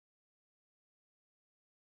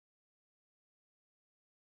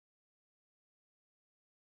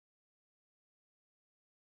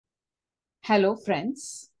Hello,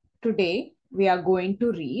 friends. Today we are going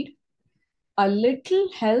to read A Little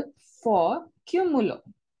Help for Cumulo.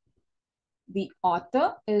 The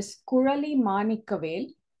author is Kuzhali Manickavel.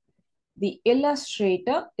 The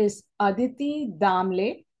illustrator is Aditi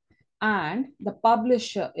Damle, and the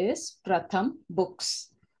publisher is Pratham Books.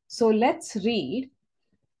 So let's read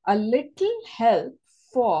A Little Help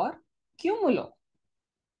for Cumulo.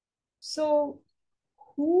 So,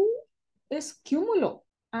 who is Cumulo?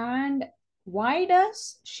 And why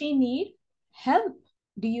does she need help?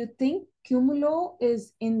 Do you think Cumulo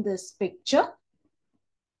is in this picture?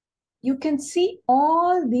 You can see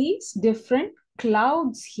all these different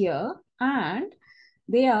clouds here and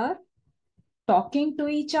they are talking to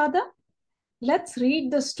each other. Let's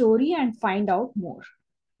read the story and find out more.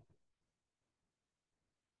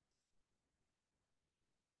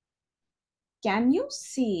 Can you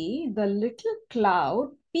see the little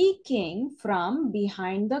cloud peeking from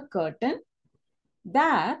behind the curtain?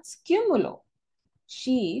 That's Cumulo.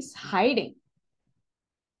 She's hiding.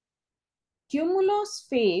 Cumulo's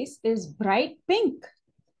face is bright pink.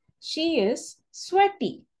 She is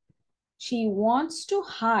sweaty. She wants to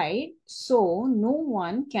hide so no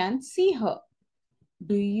one can see her.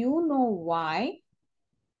 Do you know why?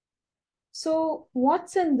 So,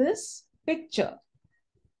 what's in this picture?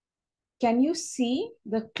 Can you see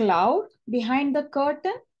the cloud behind the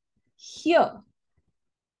curtain? Here,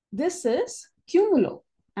 this is Cumulo,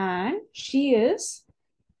 and she is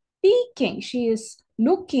peeking. She is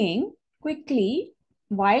looking quickly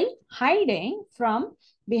while hiding from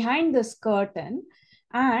behind this curtain,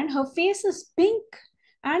 and her face is pink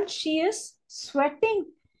and she is sweating.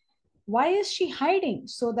 Why is she hiding?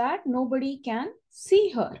 So that nobody can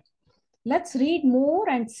see her. Let's read more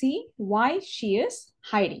and see why she is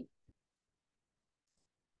hiding.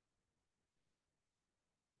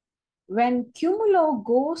 When Cumulo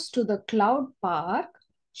goes to the cloud park,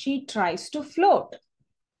 she tries to float.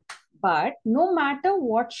 But no matter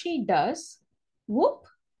what she does, whoop,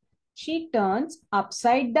 she turns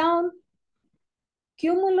upside down.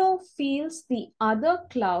 Cumulo feels the other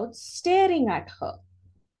clouds staring at her.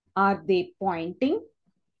 Are they pointing?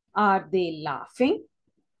 Are they laughing?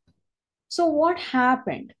 So what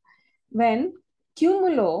happened? When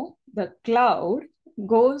Cumulo, the cloud,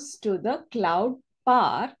 goes to the cloud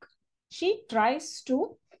park, she tries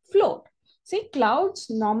to float. See, clouds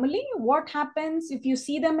normally, what happens if you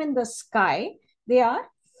see them in the sky? They are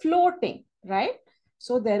floating, right?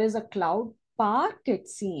 So there is a cloud park, it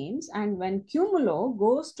seems. And when Cumulo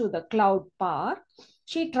goes to the cloud park,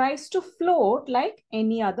 she tries to float like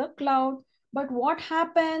any other cloud. But what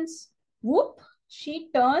happens? Whoop, she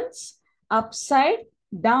turns upside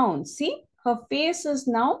down. See, her face is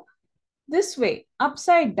now this way,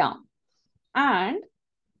 upside down. And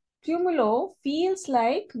Cumulo feels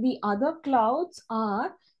like the other clouds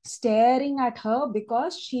are staring at her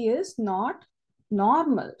because she is not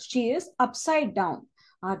normal. She is upside down.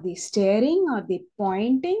 Are they staring? Are they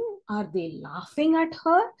pointing? Are they laughing at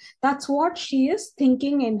her? That's what she is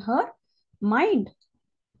thinking in her mind.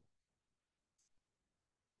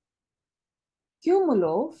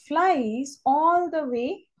 Cumulo flies all the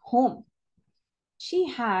way home. She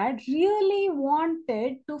had really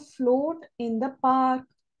wanted to float in the park,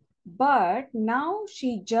 but now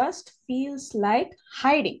she just feels like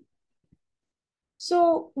hiding.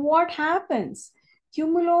 So, what happens?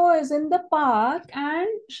 Cumulo is in the park and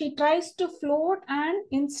she tries to float, and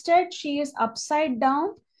instead, she is upside down.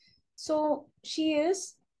 So, she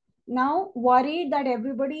is now worried that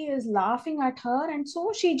everybody is laughing at her, and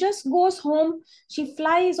so she just goes home. She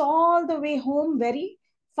flies all the way home very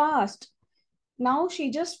fast. Now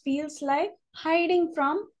she just feels like hiding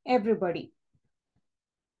from everybody.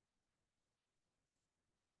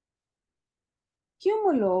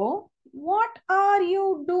 Cumulo, what are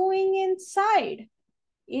you doing inside?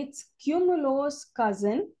 It's Cumulo's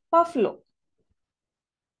cousin, Buffalo.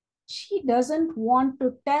 She doesn't want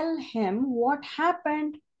to tell him what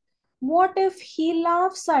happened. What if he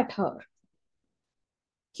laughs at her?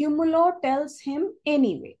 Cumulo tells him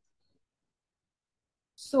anyway.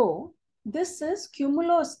 So, this is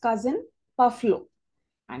Cumulo's cousin, Buffalo.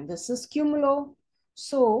 And this is Cumulo.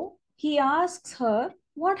 So, he asks her,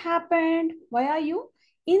 what happened? Why are you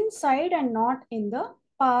inside and not in the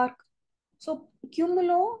park? So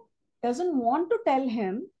Cumulo doesn't want to tell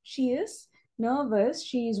him. She is nervous.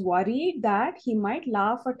 She is worried that he might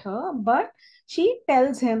laugh at her, but she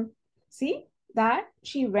tells him, see, that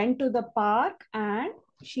she went to the park and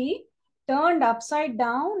she turned upside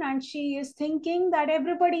down and she is thinking that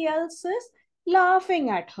everybody else is laughing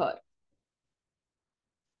at her.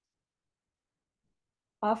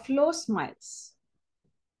 Buffalo smiles.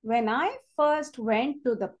 When I first went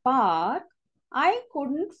to the park, I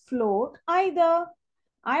couldn't float either.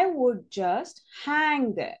 I would just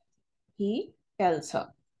hang there, he tells her.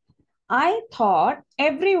 I thought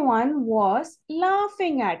everyone was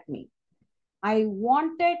laughing at me. I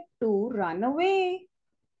wanted to run away.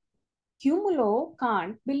 Cumulo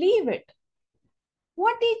can't believe it.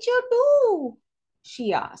 What did you do?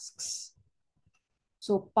 She asks.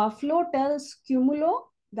 So Pufflo tells Cumulo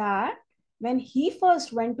that when he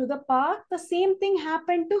first went to the park, the same thing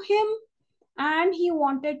happened to him. And he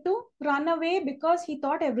wanted to run away because he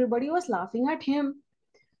thought everybody was laughing at him.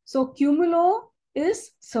 So Cumulo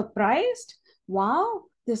is surprised. Wow,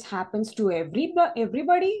 this happens to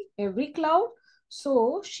everybody, every cloud.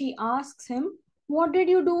 So she asks him, what did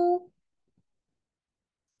you do?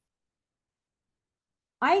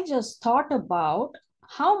 I just thought about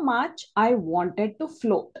how much I wanted to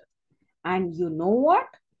float. And you know what?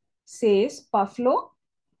 Says Pufflo.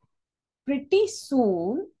 Pretty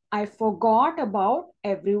soon, I forgot about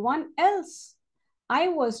everyone else. I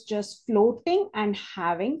was just floating and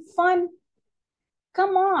having fun.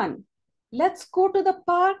 Come on, let's go to the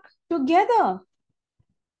park together.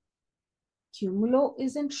 Cumulo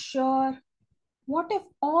isn't sure. What if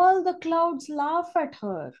all the clouds laugh at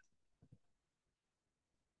her?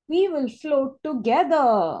 We will float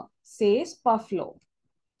together, says Pufflo.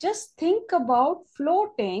 Just think about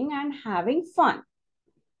floating and having fun.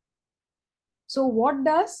 So, what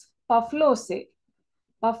does Pufflo say?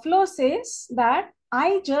 Pufflo says that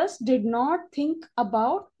I just did not think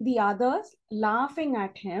about the others laughing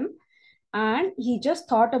at him, and he just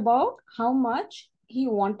thought about how much he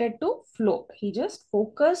wanted to float. He just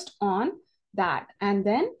focused on that, and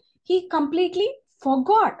then he completely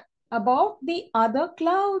forgot about the other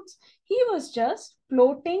clouds. He was just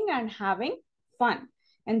floating and having fun.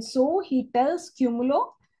 And so he tells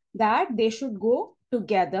Cumulo that they should go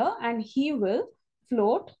together and he will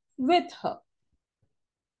float with her.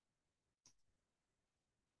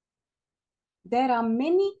 There are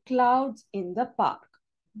many clouds in the park,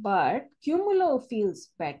 but Cumulo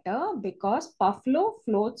feels better because Pufflo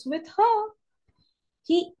floats with her.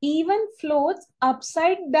 He even floats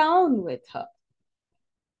upside down with her.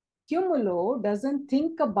 Cumulo doesn't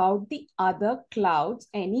think about the other clouds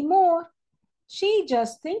anymore. She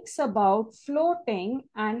just thinks about floating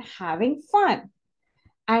and having fun.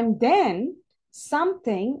 And then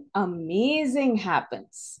something amazing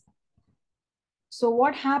happens. So,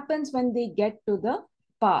 what happens when they get to the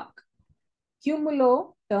park?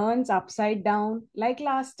 Cumulo turns upside down like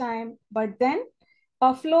last time, but then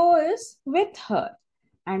Pufflo is with her.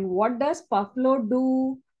 And what does Pufflo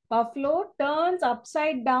do? Pufflo turns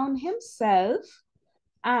upside down himself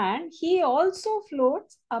and he also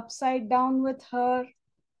floats upside down with her.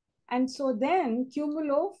 And so then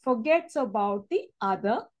Cumulo forgets about the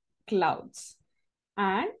other clouds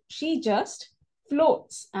and she just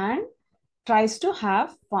floats and tries to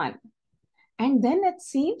have fun. And then it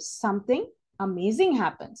seems something amazing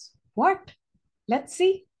happens. What? Let's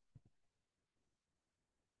see.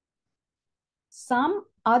 Some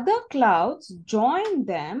other clouds join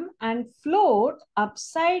them and float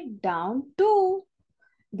upside down too.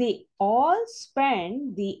 They all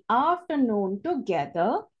spend the afternoon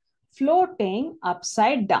together floating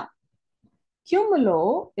upside down.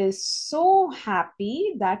 Cumulo is so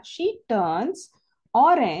happy that she turns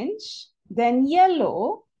orange, then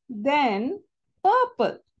yellow, then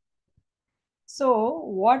purple. So,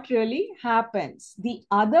 what really happens? The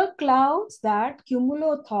other clouds that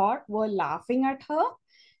Cumulo thought were laughing at her,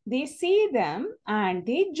 they see them and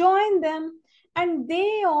they join them. And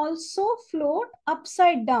they also float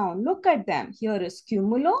upside down. Look at them. Here is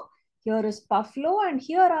Cumulo, here is Pufflo, and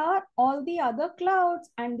here are all the other clouds,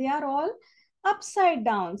 and they are all upside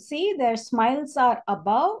down. See, their smiles are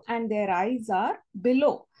above and their eyes are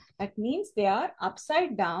below. That means they are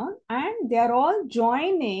upside down and they are all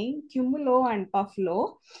joining Cumulo and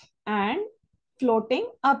Pufflo and floating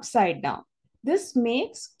upside down. This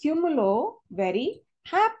makes Cumulo very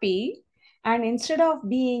happy, and instead of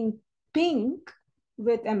being pink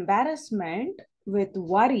with embarrassment, with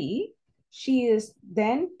worry, she is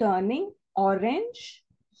then turning orange,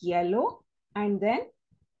 yellow, and then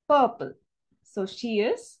purple. So she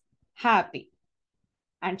is happy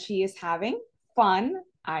and she is having fun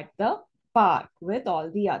at the park with all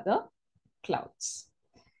the other clouds.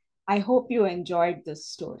 I hope you enjoyed this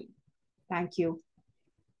story. Thank you.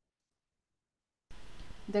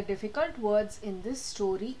 The difficult words in this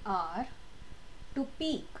story are to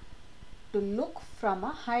peek, to look from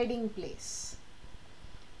a hiding place.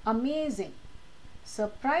 Amazing,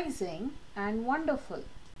 surprising, and wonderful.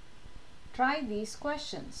 Try these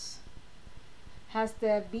questions. Has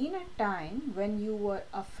there been a time when you were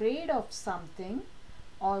afraid of something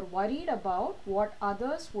or worried about what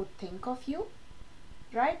others would think of you?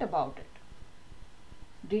 Write about it.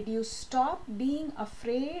 Did you stop being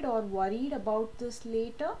afraid or worried about this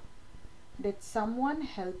later? Did someone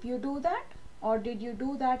help you do that, or did you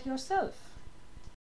do that yourself?